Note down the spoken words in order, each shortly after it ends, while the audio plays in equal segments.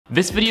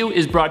This video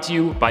is brought to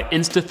you by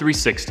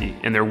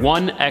Insta360 and their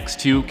One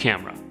X2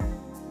 camera.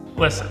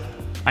 Listen,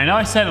 I know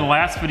I said in the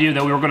last video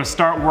that we were gonna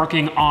start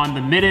working on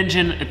the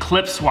mid-engine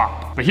Eclipse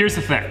swap, but here's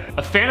the thing.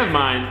 A fan of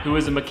mine who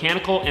is a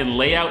mechanical and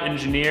layout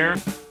engineer,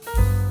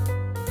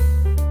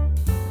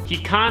 he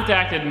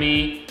contacted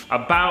me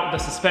about the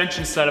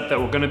suspension setup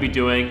that we're gonna be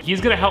doing. He's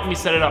gonna help me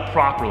set it up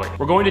properly.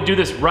 We're going to do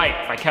this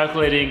right by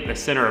calculating the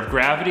center of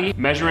gravity,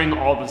 measuring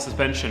all the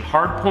suspension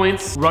hard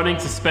points, running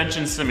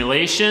suspension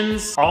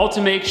simulations, all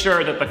to make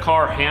sure that the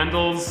car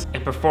handles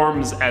and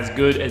performs as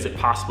good as it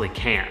possibly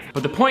can.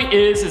 But the point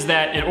is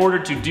that in order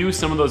to do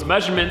some of those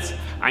measurements,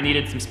 I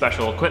needed some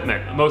special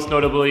equipment, most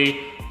notably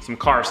some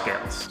car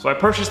scales. So I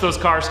purchased those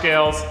car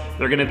scales.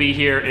 They're gonna be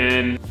here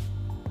in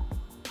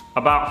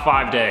about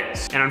 5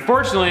 days. And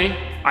unfortunately,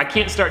 I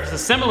can't start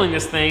disassembling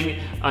this thing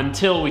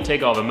until we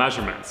take all the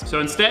measurements. So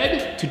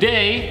instead,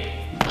 today,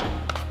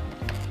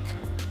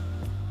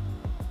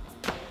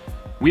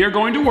 we are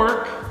going to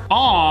work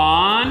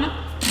on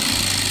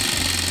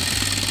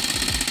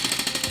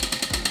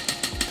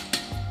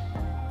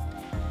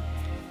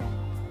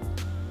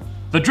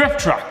the drift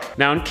truck.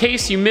 Now, in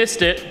case you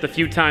missed it the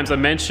few times I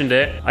mentioned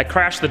it, I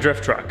crashed the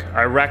drift truck.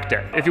 I wrecked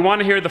it. If you want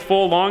to hear the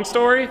full long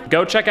story,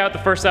 go check out the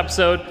first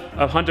episode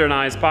of Hunter and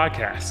I's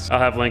podcast. I'll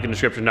have a link in the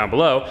description down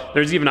below.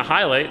 There's even a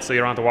highlight, so you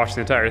don't have to watch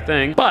the entire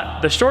thing.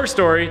 But the short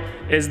story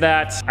is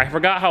that I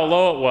forgot how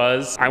low it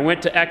was. I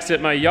went to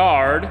exit my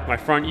yard, my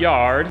front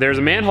yard. There's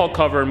a manhole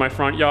cover in my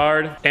front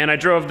yard, and I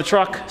drove the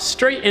truck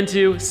straight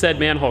into said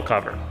manhole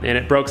cover, and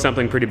it broke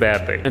something pretty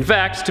badly. In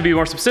fact, to be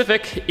more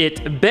specific,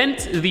 it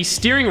bent the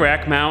steering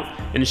rack mount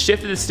and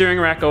shifted the steering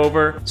rack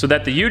over so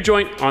that the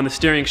U-joint on the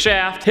steering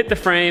shaft hit the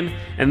frame,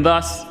 and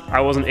thus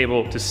I wasn't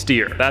able to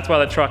steer. That's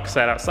why the truck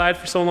sat outside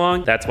for so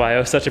long. That's why it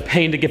was such a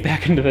pain to get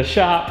back into the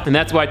shop. And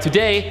that's why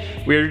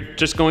today we're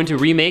just going to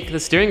remake the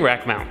steering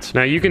rack mount.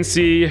 Now you can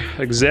see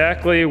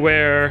exactly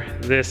where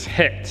this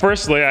hit.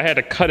 Firstly, I had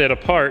to cut it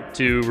apart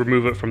to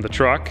remove it from the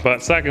truck.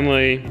 But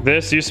secondly,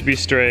 this used to be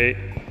straight.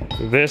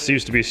 This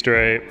used to be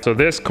straight. So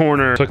this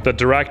corner took the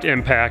direct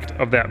impact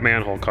of that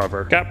manhole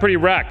cover. Got pretty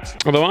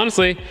wrecked. Although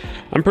honestly,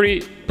 I'm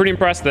pretty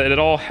impressed that it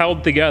all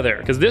held together,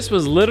 because this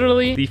was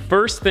literally the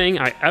first thing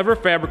I ever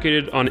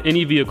fabricated on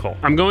any vehicle.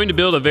 I'm going to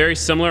build a very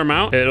similar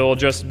mount. It'll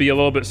just be a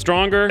little bit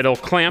stronger. It'll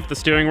clamp the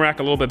steering rack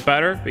a little bit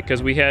better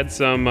because we had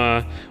some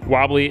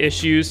wobbly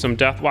issues, some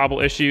death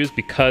wobble issues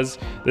because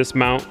this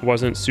mount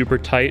wasn't super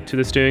tight to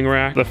the steering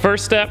rack. The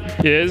first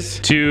step is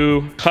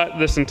to cut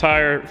this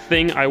entire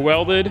thing I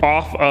welded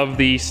off of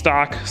the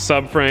stock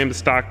subframe, the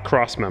stock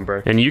cross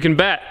member. And you can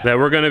bet that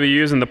we're gonna be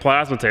using the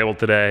plasma table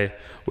today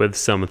with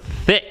some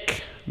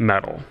thick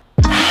metal.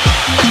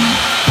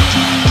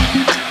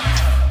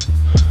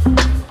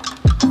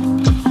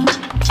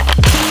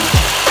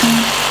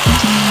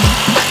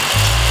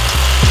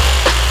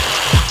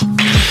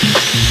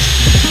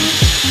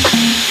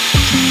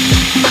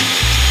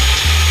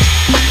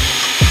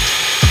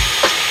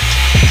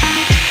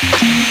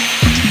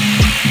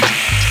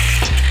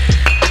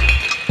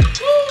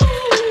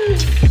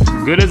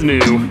 Good as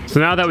new. So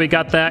now that we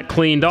got that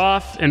cleaned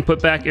off and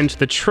put back into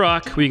the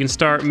truck, we can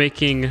start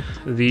making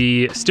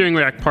the steering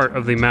rack part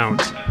of the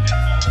mount.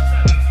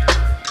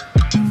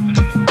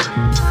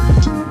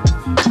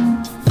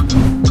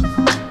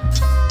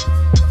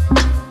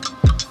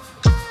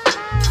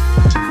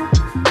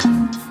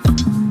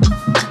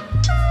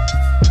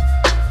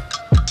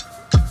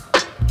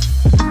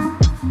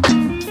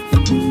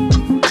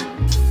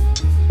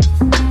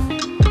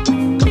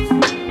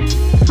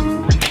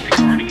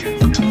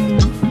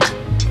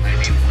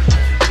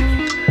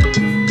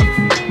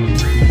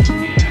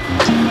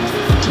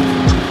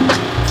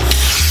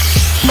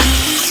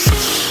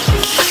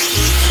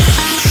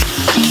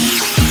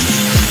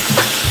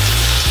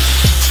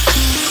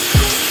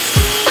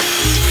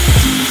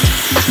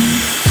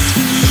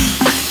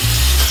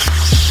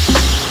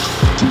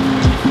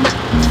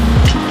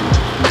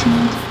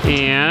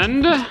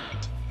 And that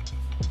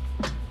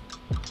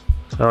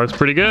looks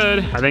pretty good.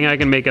 I think I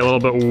can make it a little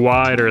bit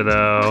wider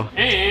though.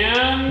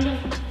 And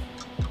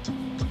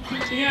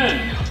the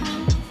end.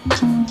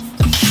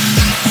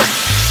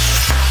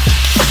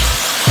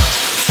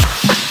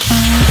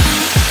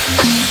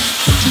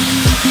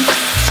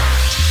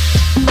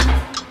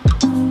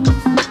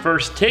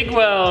 First TIG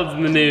welds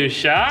in the new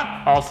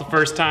shop. Also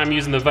first time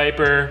using the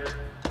Viper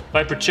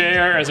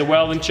chair as a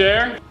welding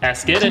chair.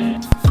 Let's get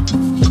it.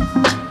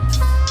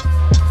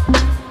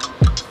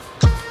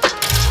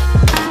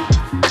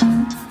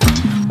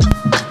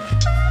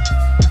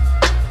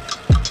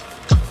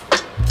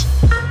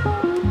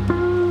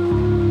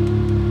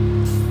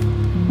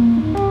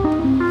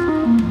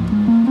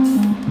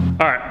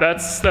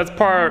 That's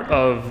part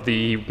of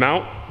the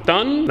mount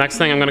done. Next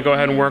thing I'm gonna go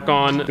ahead and work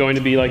on going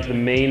to be like the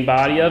main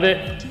body of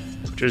it,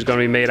 which is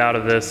gonna be made out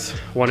of this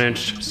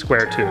 1-inch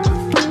square tube.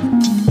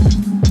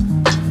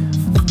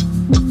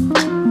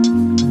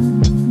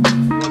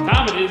 What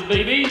time it is,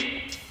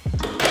 baby?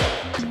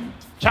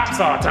 Chop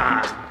saw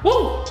time.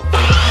 Woo!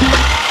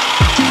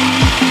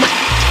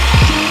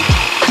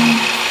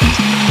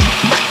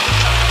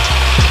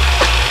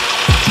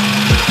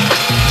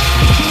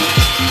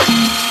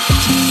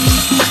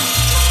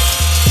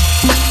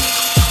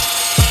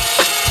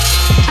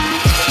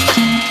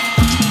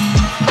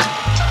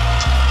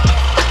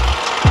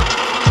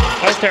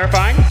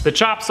 The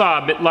chop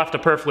saw left a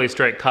perfectly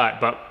straight cut,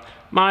 but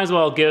might as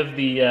well give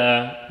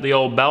the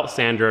old belt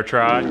sander a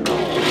try.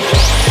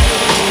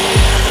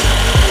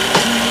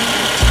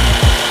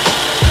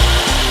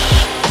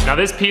 Now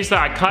this piece that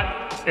I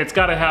cut, it's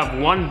gotta have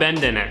one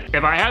bend in it.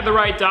 If I had the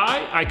right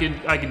die, I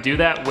could do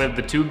that with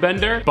the tube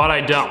bender, but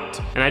I don't.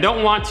 And I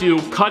don't want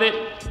to cut it,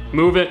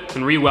 move it,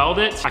 and re-weld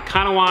it. I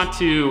kinda want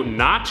to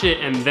notch it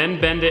and then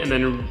bend it and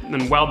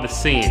then weld the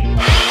seam.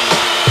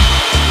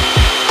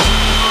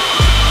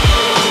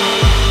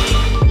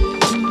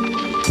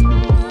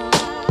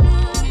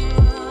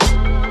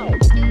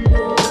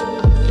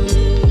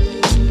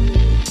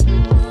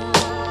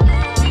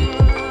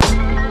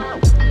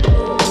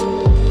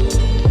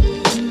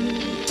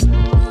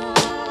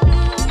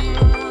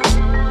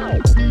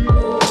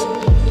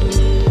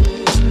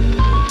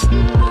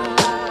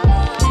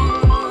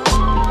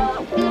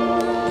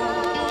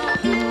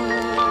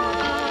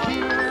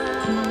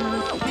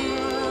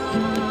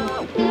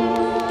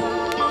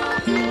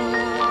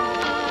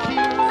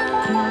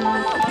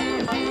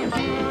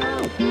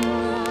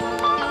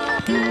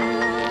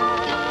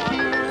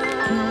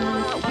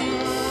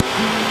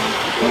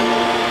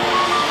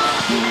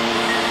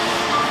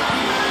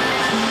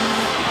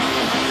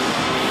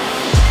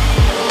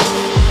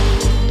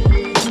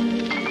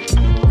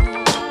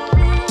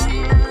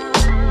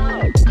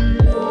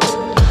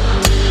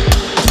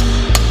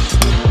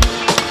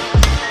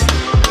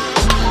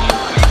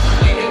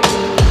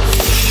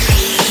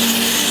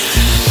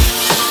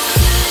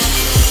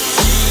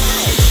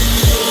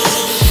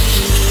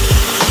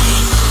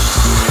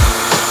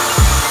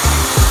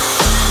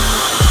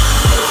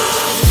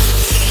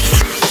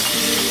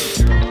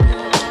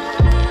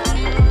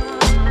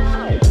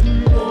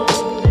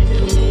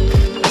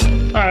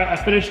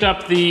 Finished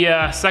up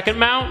the second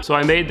mount. So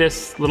I made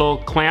this little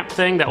clamp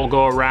thing that will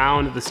go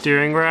around the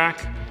steering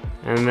rack,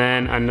 and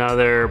then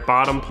another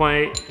bottom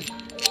plate,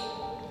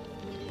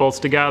 bolts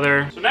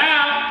together. So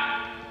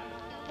now,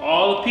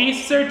 all the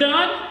pieces are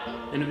done,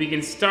 and we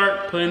can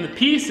start putting the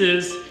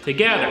pieces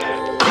together.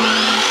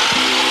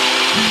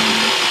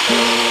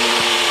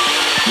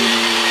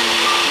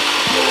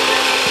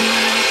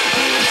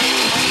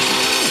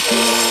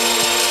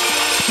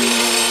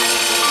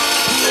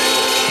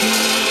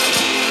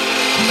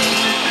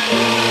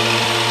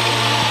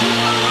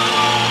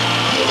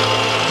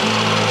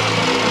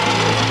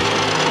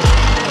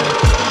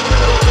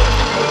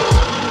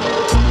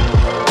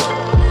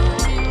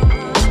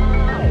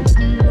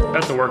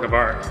 Work of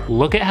art.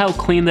 Look at how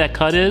clean that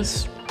cut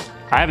is.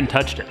 I haven't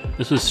touched it.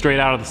 This was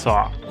straight out of the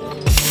saw.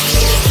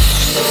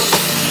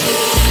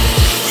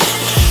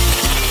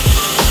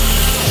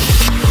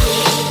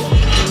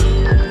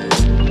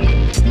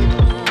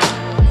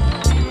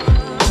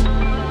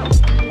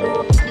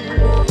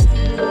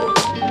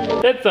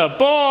 It's a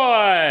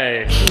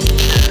boy!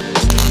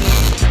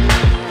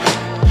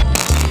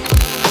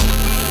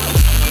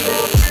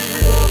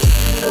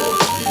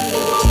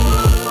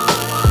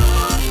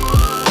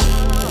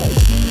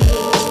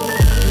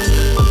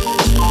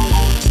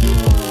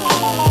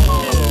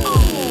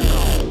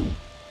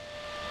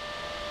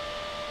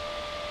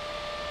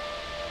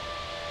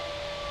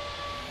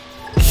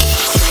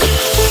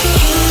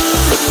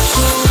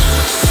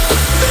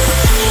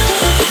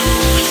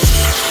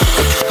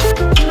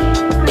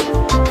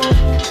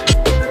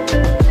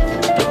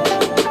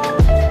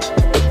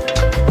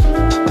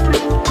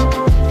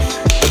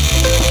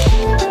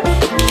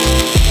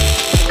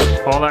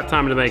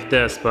 Time to make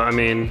this, but I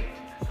mean,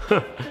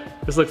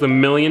 this looks a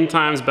million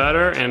times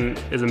better and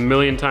is a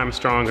million times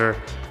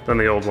stronger than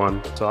the old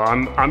one. So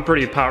I'm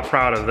pretty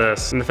proud of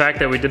this. And the fact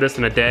that we did this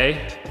in a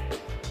day.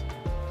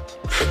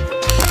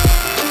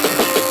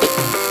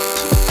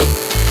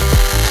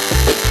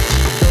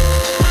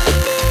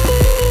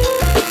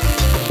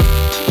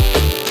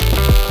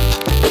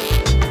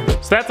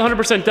 So that's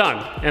 100%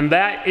 done. And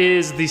that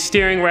is the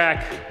steering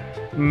rack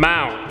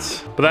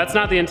mount. But that's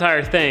not the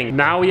entire thing.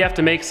 Now we have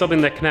to make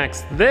something that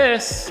connects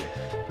this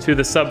to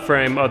the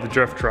subframe of the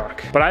drift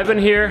truck. But I've been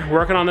here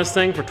working on this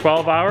thing for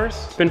 12 hours.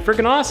 It's been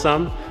freaking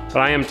awesome, but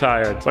I am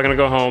tired. So I'm gonna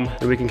go home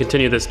and we can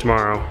continue this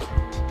tomorrow.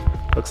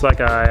 Looks like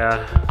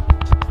I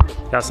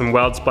got some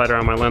weld splatter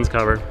on my lens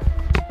cover.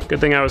 Good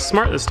thing I was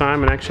smart this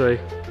time and actually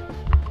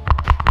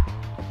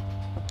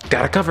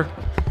got a cover.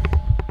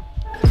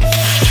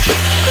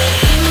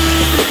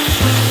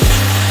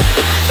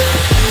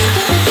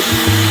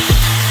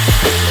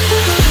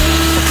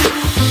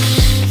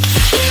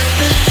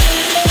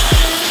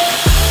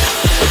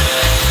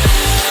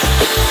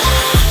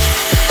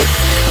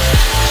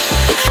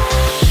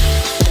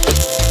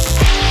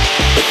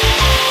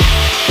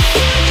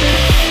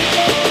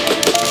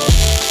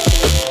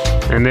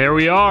 And there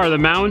we are, the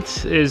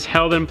mount is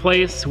held in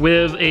place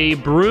with a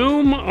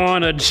broom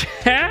on a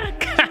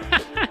jack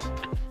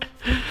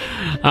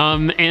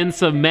and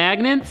some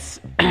magnets.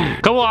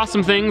 Couple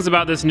awesome things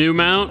about this new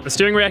mount. The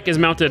steering rack is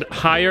mounted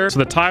higher, so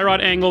the tie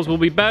rod angles will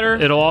be better.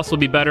 It'll also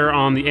be better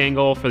on the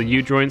angle for the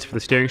U-joints for the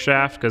steering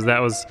shaft, because that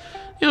was,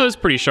 you know, it was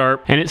pretty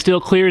sharp, and it still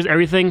clears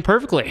everything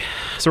perfectly.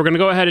 So we're gonna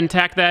go ahead and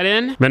tack that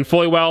in, then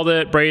fully weld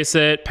it, brace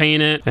it,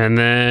 paint it, and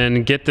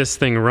then get this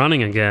thing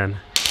running again.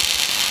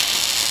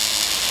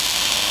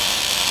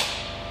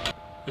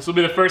 This will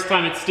be the first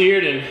time it's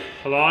steered in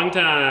a long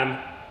time.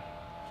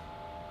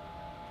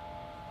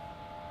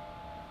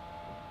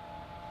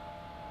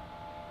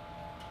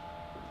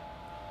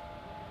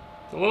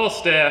 It's a little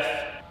stiff,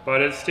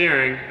 but it's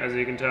steering, as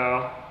you can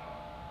tell.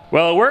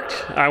 Well, it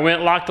worked. I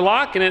went lock to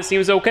lock and it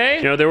seems okay.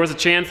 You know, there was a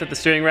chance that the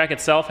steering rack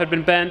itself had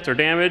been bent or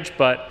damaged,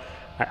 but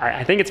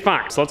I think it's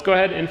fine. So let's go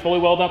ahead and fully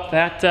weld up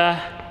that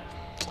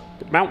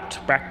mount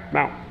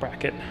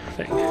bracket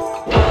thing.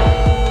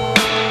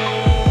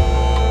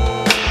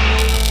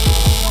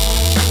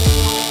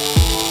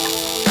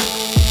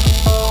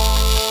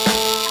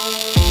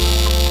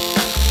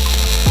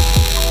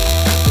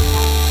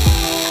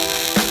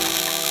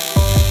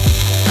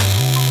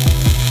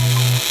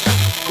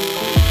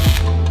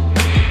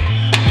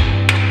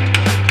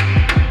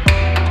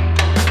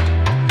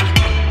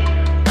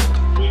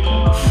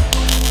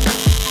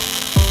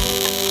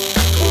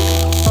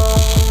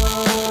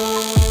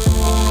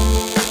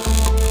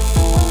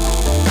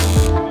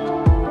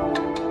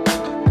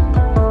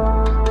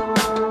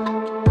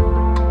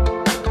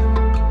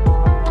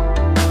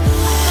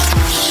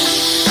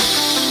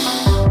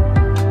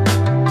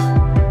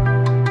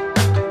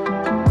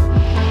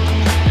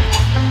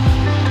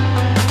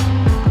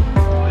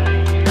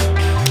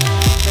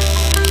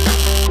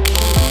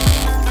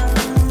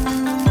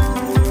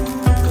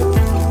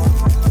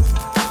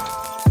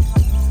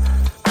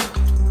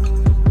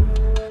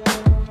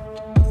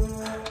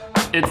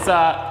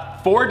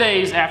 It's 4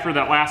 days after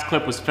that last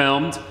clip was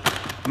filmed.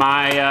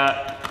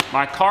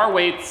 My car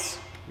weight,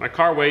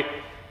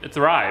 it's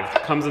arrived.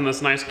 It comes in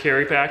this nice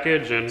carry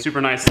package and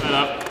super nice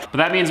setup. But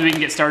that means we can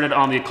get started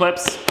on the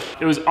Eclipse.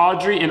 It was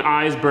Audrey and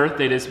I's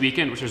birthday this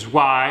weekend, which is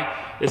why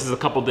this is a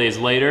couple days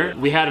later.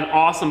 We had an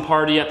awesome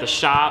party at the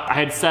shop. I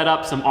had set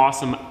up some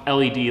awesome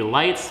LED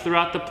lights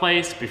throughout the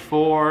place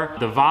before.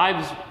 The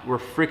vibes were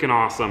freaking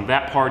awesome.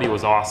 That party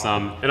was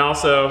awesome. And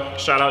also,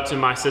 shout out to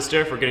my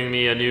sister for getting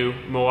me a new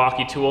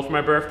Milwaukee tool for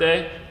my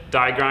birthday,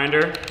 die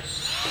grinder.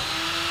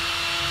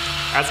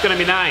 That's gonna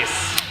be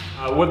nice.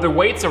 With the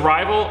weight's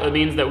arrival, it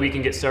means that we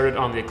can get started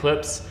on the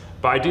Eclipse,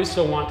 but I do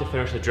still want to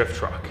finish the drift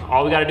truck.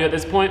 All we gotta do at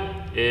this point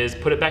is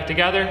put it back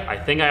together. I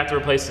think I have to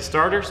replace the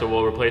starter, so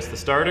we'll replace the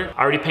starter.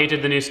 I already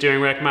painted the new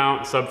steering rack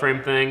mount,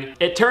 subframe thing.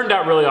 It turned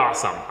out really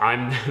awesome.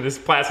 This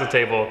plastic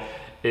table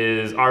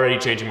is already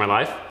changing my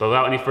life. But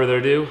without any further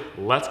ado,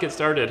 let's get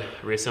started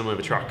reassembling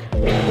the truck.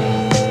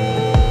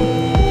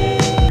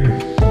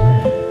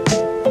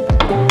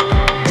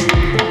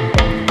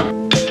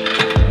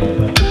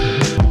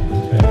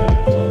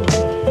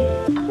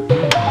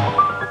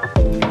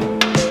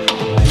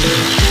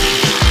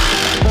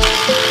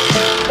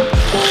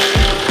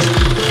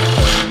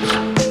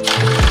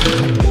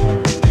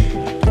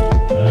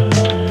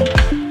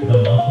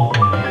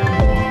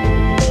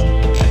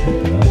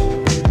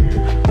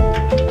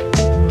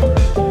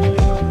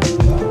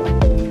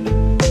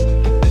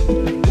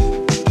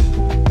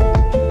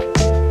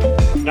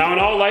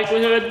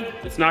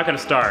 It's not gonna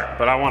start,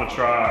 but I wanna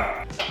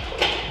try.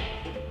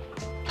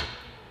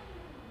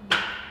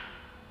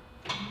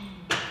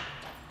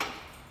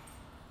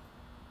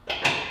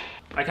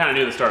 I kinda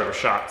knew the starter was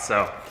shot,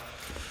 so.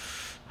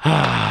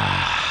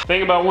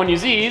 Thing about when you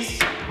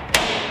Z's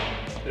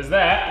is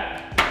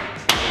that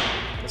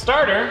the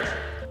starter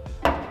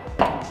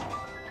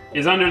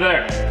is under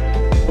there.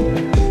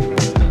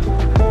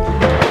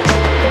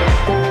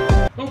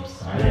 Oops.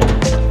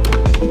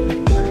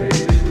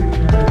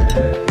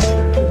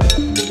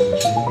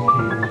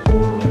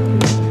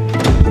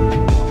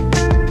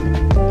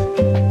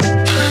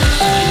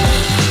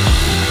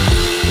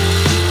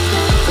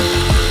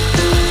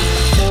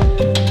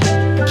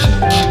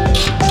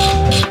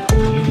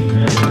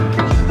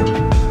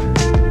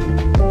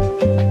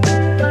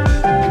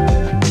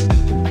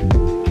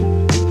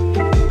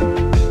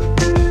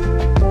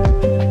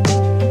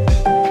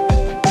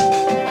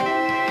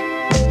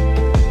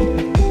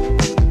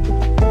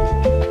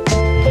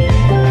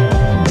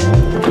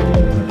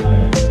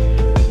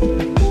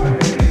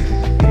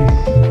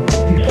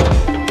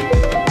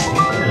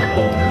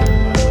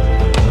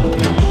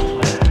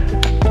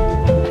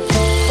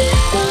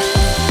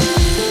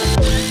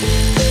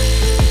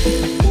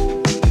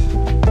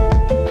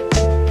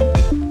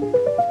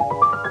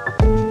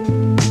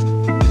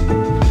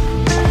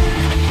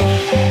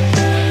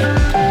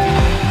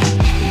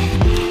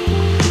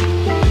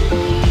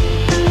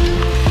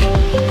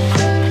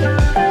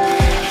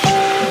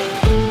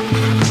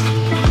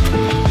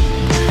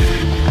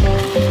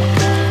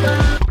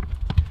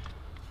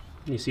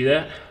 You see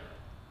that?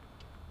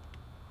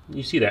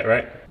 You see that,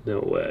 right? No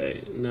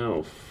way.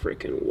 No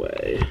freaking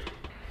way.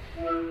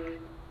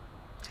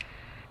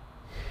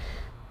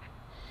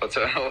 What's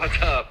up?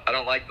 What's up? I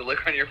don't like the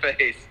look on your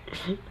face.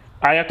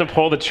 I have to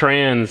pull the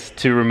trans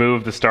to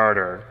remove the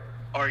starter.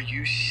 Are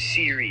you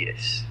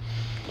serious?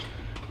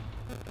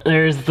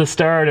 There's the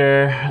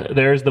starter,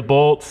 there's the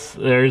bolts,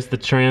 there's the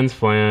trans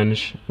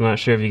flange. I'm not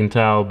sure if you can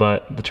tell,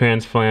 but the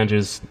trans flange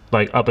is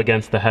like up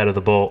against the head of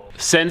the bolt.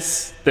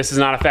 Since this is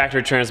not a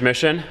factory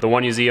transmission, the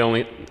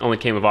 1UZ only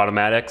came with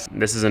automatics.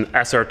 This is an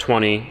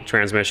SR20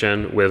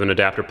 transmission with an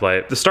adapter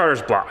plate. The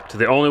starter's blocked.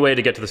 The only way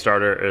to get to the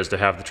starter is to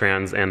have the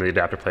trans and the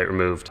adapter plate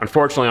removed.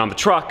 Unfortunately on the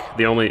truck,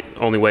 the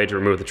only way to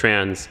remove the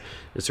trans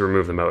is to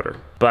remove the motor.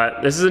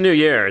 But this is a new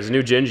year, it's a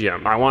new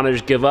Gingium. I want to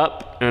just give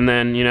up and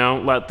then, you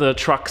know, let the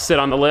truck sit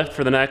on the lift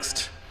for the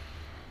next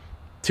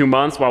 2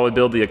 months while we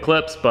build the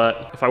Eclipse.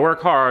 But if I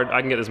work hard, I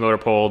can get this motor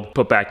pulled,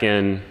 put back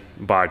in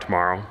by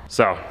tomorrow.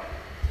 So,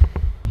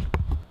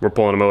 we're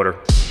pulling a motor.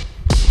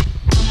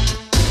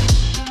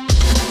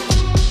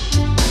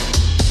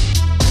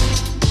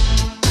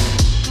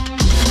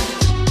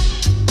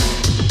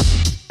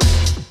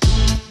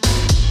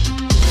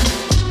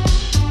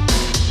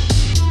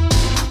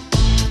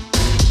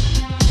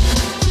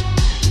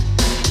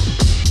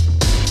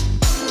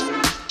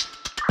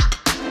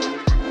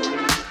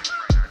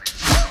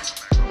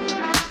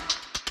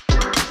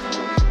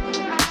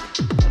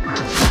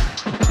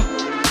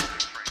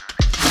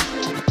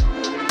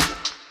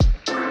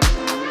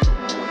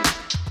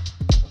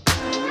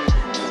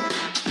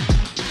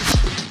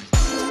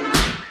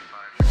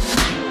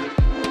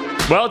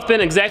 Well, it's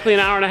been exactly an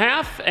hour and a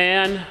half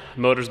and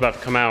the motor's about to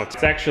come out.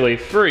 It's actually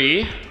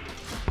free,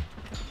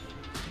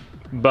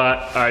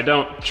 but I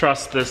don't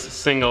trust this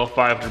single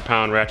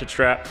 500-pound ratchet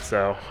strap,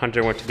 so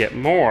Hunter went to get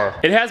more.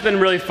 It has been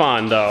really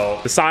fun though.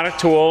 The Sonic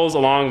tools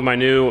along with my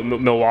new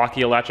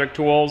Milwaukee electric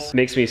tools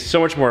makes me so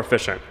much more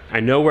efficient. I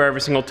know where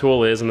every single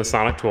tool is in the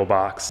Sonic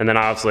toolbox, and then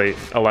obviously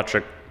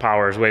electric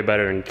power is way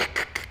better than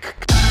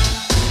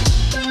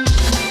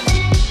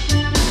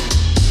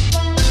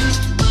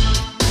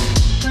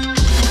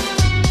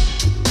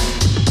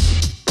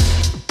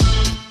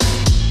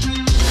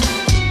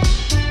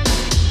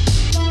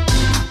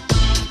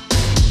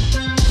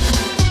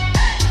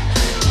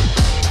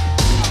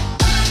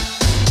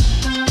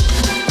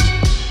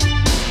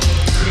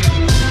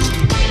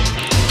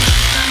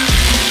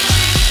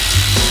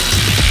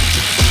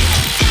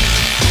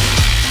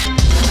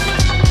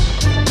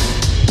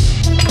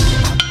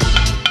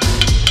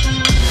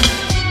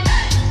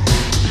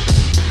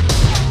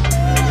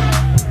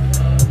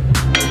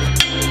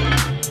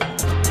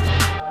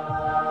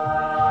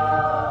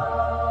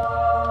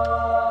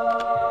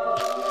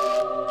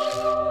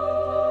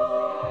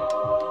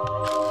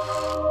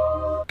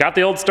got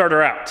the old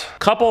starter out.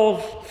 Couple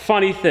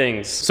funny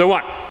things. So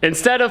one,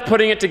 instead of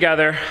putting it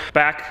together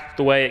back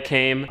the way it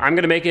came, I'm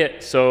gonna make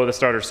it so the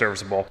starter's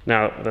serviceable.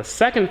 Now, the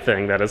second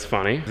thing that is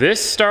funny,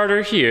 this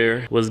starter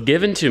here was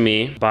given to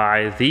me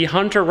by the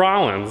Hunter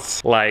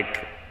Rollins,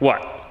 like,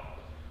 what,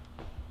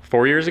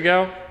 4 years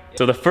ago?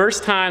 So the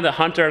first time that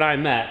Hunter and I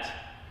met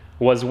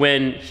was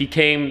when he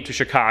came to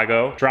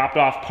Chicago, dropped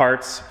off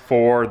parts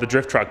for the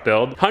drift truck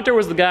build. Hunter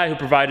was the guy who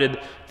provided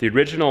the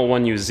original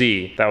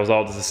 1UZ that was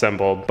all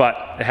disassembled, but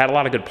it had a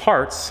lot of good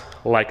parts,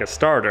 like a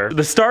starter.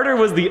 The starter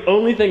was the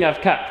only thing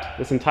I've kept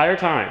this entire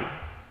time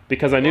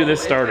because I knew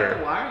this starter. It's got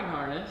the wiring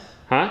harness.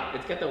 Huh?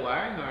 It's got the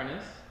wiring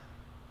harness.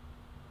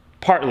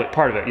 Part of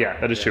it, yeah,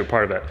 that is true,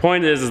 part of it.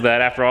 Point is that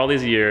after all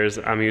these years,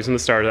 I'm using the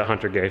starter that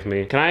Hunter gave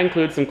me. Can I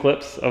include some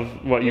clips of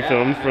what you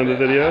filmed from the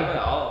video?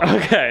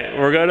 Okay,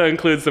 we're gonna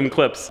include some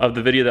clips of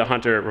the video that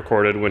Hunter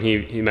recorded when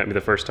he met me the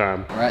first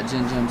time. We're at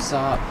Gingium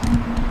shop.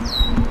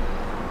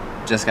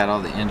 Just got all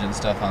the engine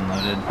stuff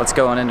unloaded. Let's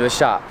go on into a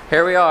shop.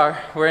 Here we are,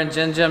 we're in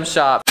Gingium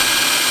shop.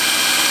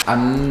 I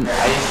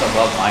used to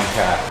love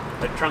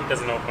Minecraft. The trunk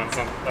doesn't open,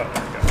 so, oh,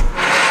 there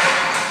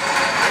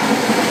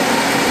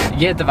we go.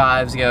 Get the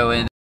vibes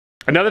going.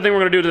 Another thing we're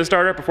gonna do to the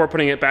starter before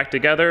putting it back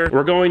together,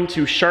 we're going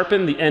to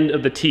sharpen the end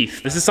of the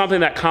teeth. This is something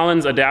that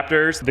Collins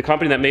Adapters, the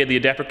company that made the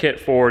adapter kit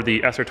for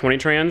the SR20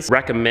 trans,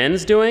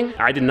 recommends doing.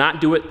 I did not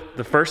do it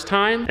the first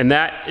time, and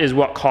that is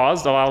what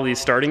caused a lot of these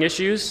starting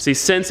issues. See,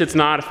 since it's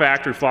not a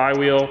factory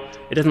flywheel,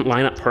 it doesn't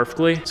line up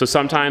perfectly. So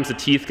sometimes the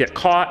teeth get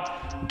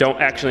caught,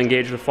 don't actually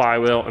engage the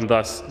flywheel, and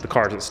thus the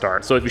car doesn't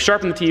start. So if you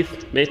sharpen the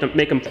teeth, make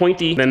them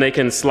pointy, then they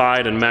can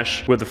slide and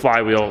mesh with the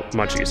flywheel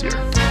much easier.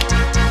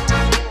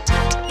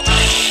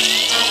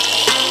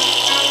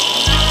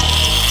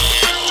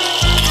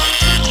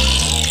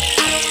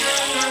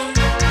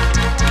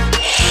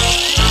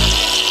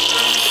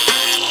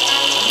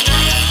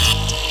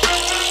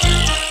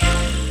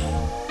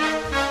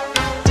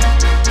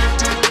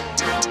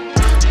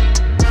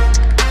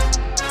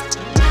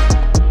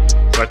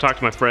 I talked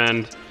to my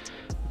friend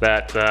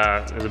that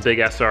is a big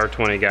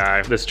SR20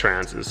 guy. This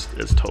trans is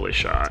totally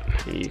shot.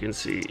 You can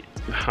see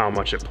how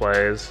much it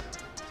plays.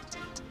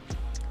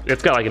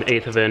 It's got like an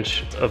 1/8 of an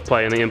inch of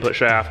play in the input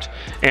shaft,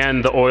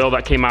 and the oil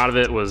that came out of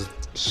it was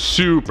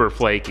super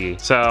flaky.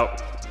 So,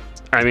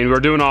 I mean, we're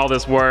doing all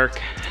this work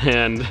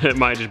and it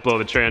might just blow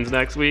the trans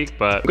next week,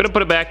 but I'm gonna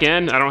put it back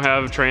in. I don't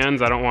have a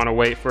trans, I don't wanna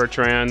wait for a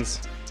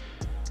trans.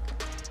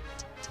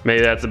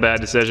 Maybe that's a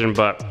bad decision,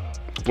 but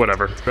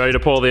whatever. Ready to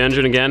pull the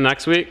engine again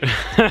next week?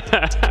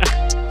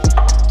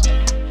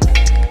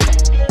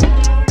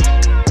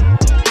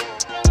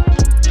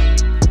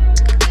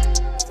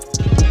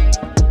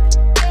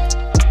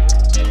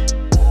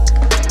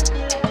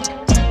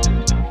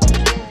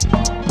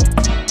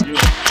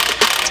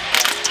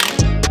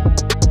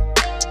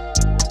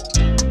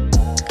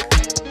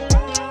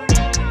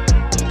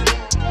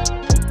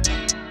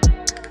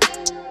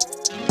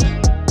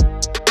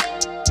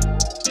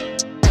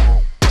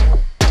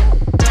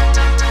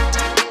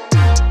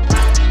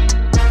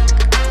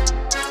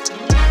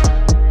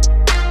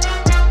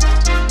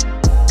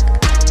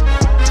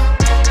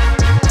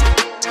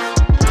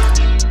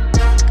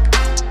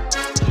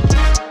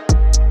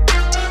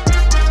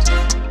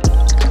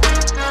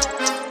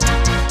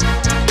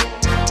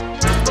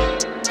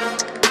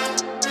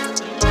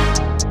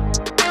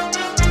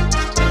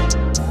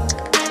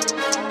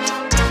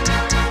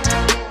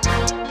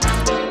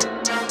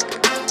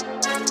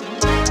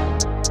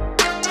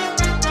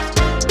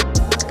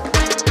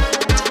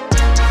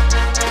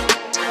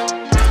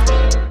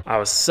 I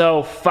was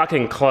so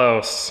fucking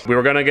close. We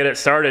were gonna get it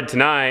started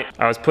tonight.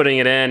 I was putting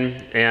it in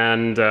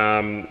and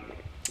I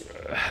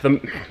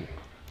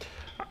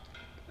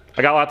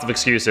got lots of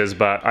excuses,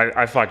 but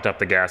I fucked up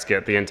the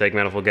gasket, the intake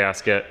manifold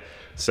gasket.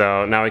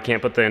 So now we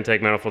can't put the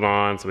intake manifold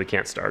on, so we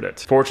can't start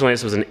it. Fortunately,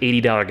 this was an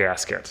 $80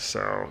 gasket,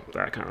 so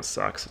that kind of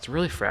sucks. It's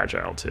really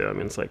fragile too. I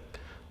mean, it's like,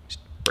 just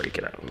break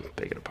it out and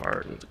take it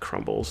apart and it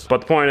crumbles.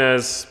 But the point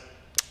is,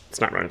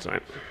 it's not running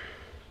tonight.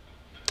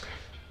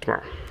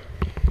 Tomorrow.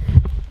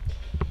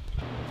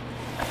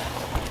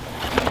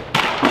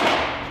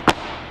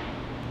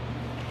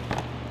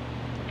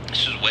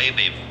 This is way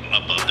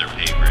above their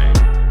pay grade.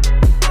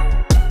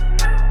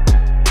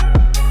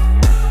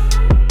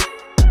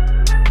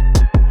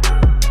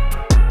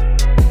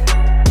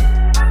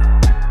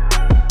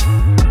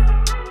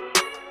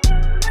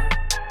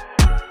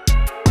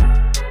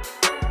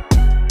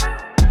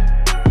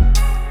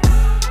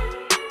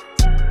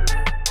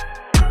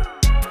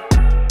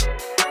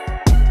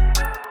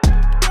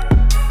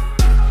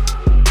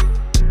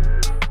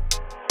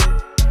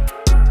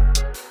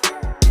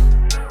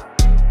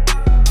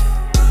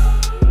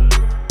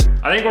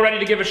 I think we're ready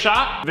to give it a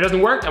shot. If it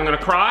doesn't work, I'm gonna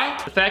cry.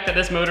 The fact that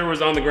this motor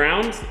was on the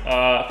ground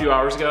a few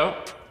hours ago,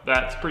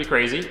 that's pretty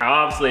crazy.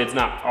 Obviously, it's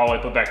not all the way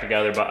put back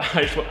together, but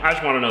I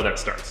just wanna know that it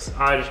starts.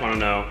 I just wanna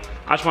know,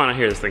 I just wanna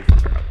hear this thing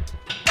fire up.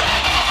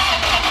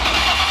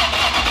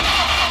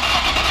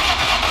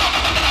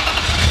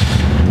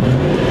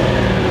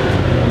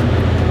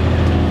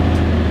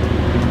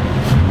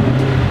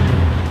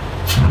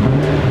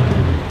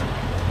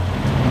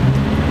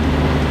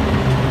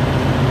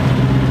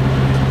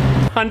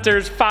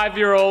 Hunter's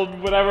 5-year-old,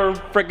 whatever,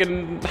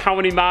 frickin' how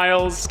many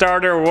miles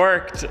starter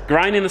worked.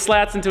 Grinding the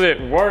slats into it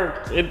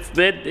worked.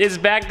 It is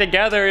back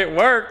together, it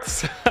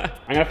works. I'm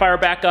gonna fire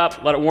it back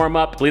up, let it warm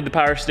up, bleed the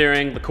power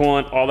steering, the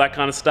coolant, all that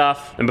kind of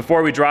stuff. And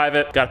before we drive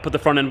it, gotta put the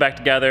front end back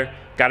together,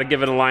 gotta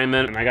give it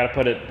alignment, and I gotta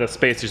put the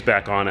spacers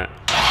back on it.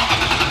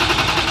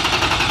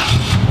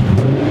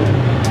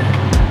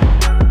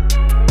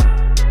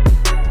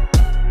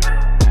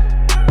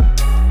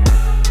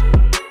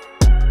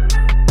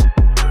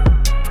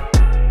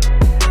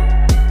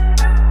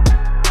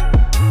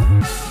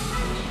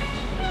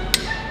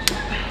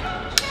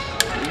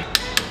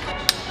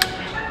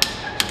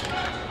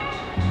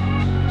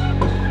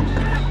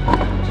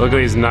 Look at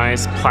these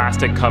nice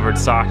plastic covered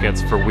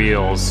sockets for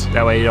wheels.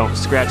 That way you don't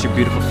scratch your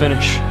beautiful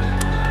finish.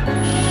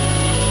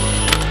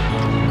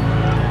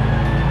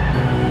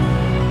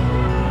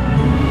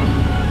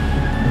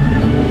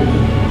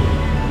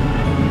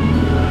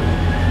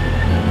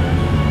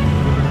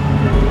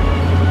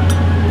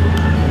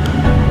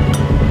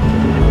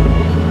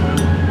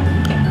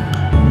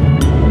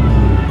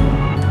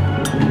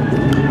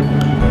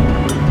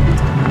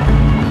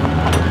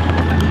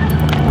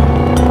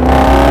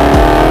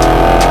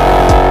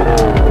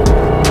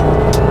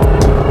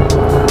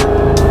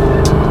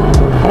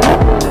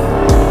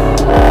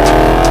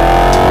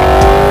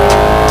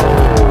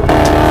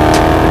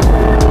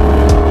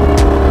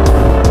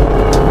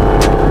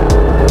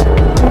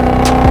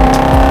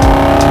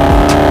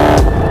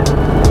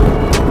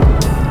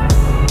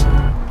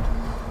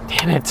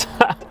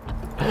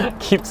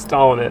 Keep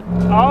stalling it.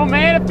 Oh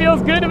man, it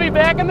feels good to be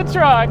back in the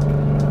truck.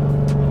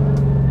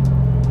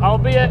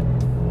 Albeit,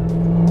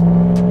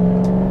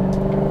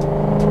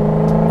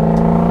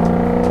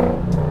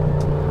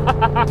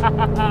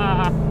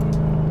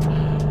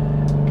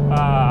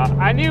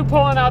 I knew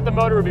pulling out the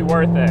motor would be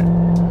worth it. I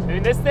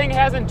mean, this thing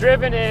hasn't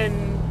driven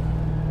in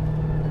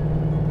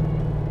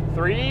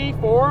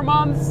 3-4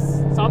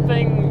 months,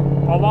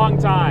 something, a long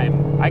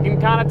time. I can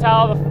kind of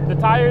tell the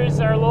tires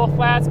are a little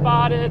flat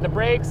spotted, the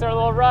brakes are a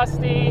little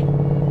rusty.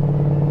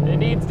 It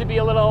needs to be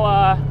a little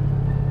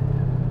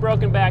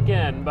broken back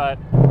in, but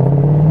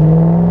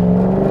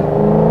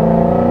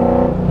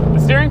the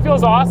steering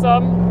feels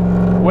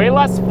awesome. Way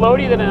less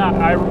floaty than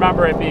I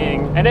remember it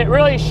being. And it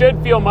really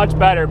should feel much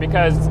better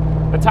because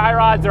the tie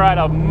rods are at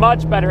a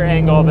much better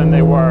angle than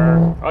they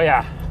were. Oh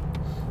yeah.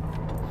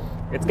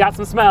 It's got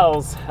some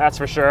smells, that's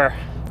for sure.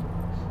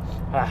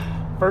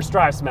 First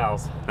drive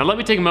smells. Now let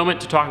me take a moment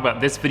to talk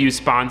about this video's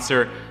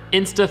sponsor,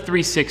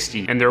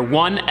 Insta360, and their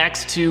One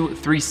X2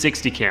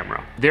 360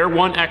 camera. Their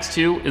One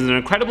X2 is an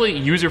incredibly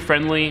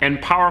user-friendly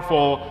and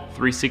powerful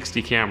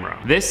 360 camera.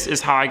 This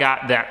is how I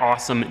got that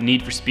awesome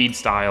Need for Speed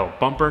style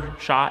bumper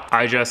shot.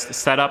 I just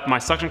set up my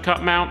suction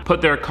cup mount,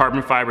 put their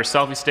carbon fiber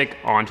selfie stick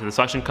onto the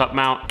suction cup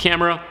mount,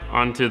 camera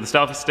onto the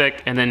selfie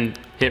stick, and then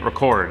hit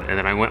record, and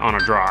then I went on a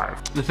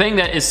drive. The thing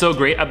that is so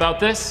great about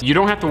this, you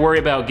don't have to worry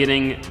about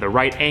getting the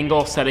right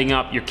angle, setting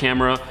up your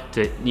camera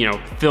to,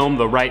 film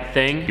the right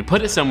thing. You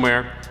put it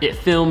somewhere, it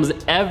films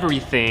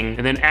everything,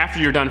 and then after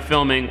you're done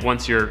filming,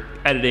 once you're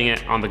editing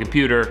it on the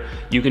computer,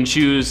 you can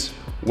choose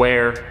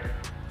where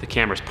the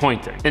camera's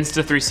pointing.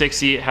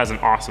 Insta360 has an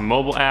awesome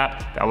mobile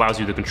app that allows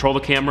you to control the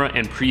camera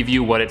and preview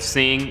what it's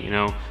seeing,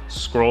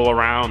 scroll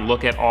around,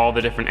 look at all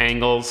the different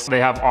angles. They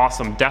have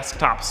awesome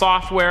desktop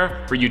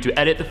software for you to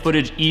edit the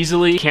footage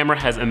easily. The camera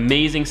has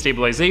amazing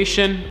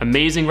stabilization,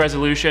 amazing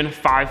resolution,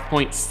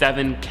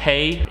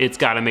 5.7K. It's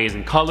got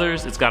amazing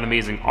colors, it's got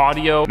amazing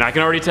audio. And I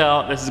can already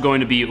tell this is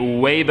going to be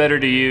way better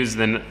to use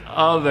than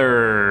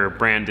other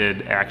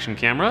branded action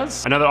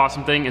cameras. Another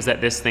awesome thing is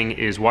that this thing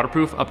is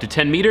waterproof up to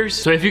 10 meters.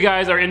 So if you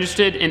guys are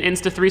interested in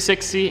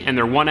Insta360 and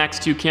their One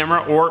X2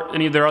 camera or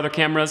any of their other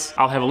cameras,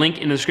 I'll have a link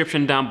in the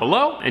description down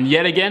below. And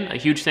yet again, a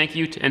huge thank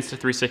you to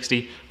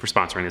Insta360 for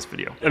sponsoring this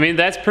video. I mean,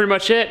 that's pretty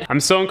much it. I'm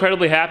so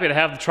incredibly happy to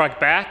have the truck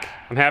back.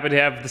 I'm happy to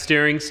have the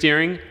steering,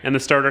 and the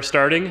starter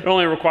starting. It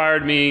only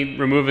required me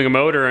removing a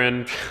motor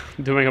and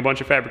doing a bunch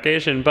of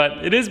fabrication,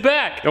 but it is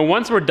back. And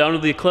once we're done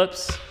with the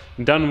Eclipse,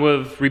 done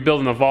with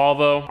rebuilding the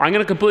Volvo, I'm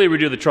gonna completely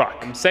redo the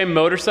truck. Same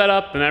motor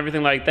setup and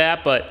everything like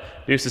that, but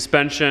new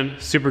suspension,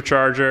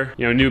 supercharger,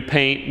 new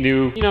paint,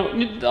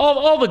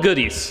 all the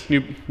goodies,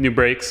 new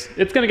brakes.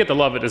 It's gonna get the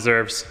love it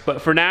deserves.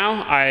 But for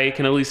now, I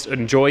can at least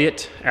enjoy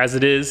it as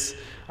it is.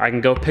 I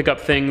can go pick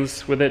up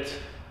things with it,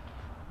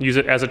 use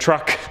it as a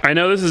truck. I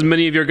know this is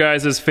many of your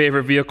guys'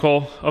 favorite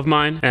vehicle of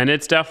mine, and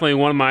it's definitely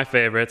one of my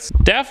favorites.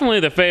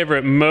 Definitely the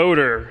favorite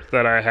motor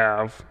that I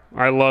have.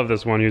 I love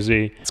this one, you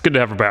see. It's good to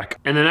have her back.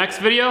 In the next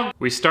video,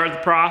 we start the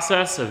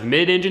process of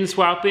mid-engine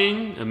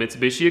swapping a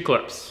Mitsubishi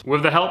Eclipse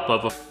with the help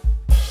of a...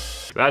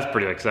 That's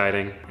pretty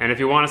exciting. And if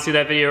you want to see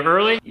that video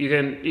early, you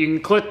can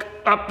click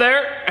up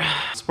there,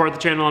 support the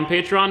channel on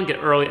Patreon, get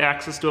early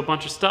access to a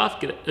bunch of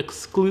stuff, get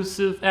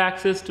exclusive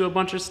access to a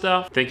bunch of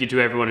stuff. Thank you to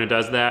everyone who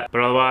does that.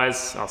 But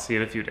otherwise, I'll see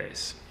you in a few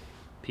days.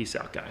 Peace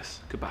out, guys.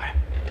 Goodbye.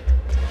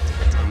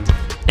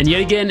 And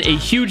yet again, a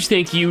huge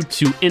thank you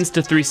to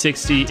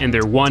Insta360 and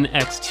their One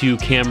X2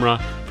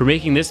 camera for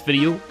making this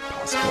video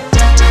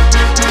possible.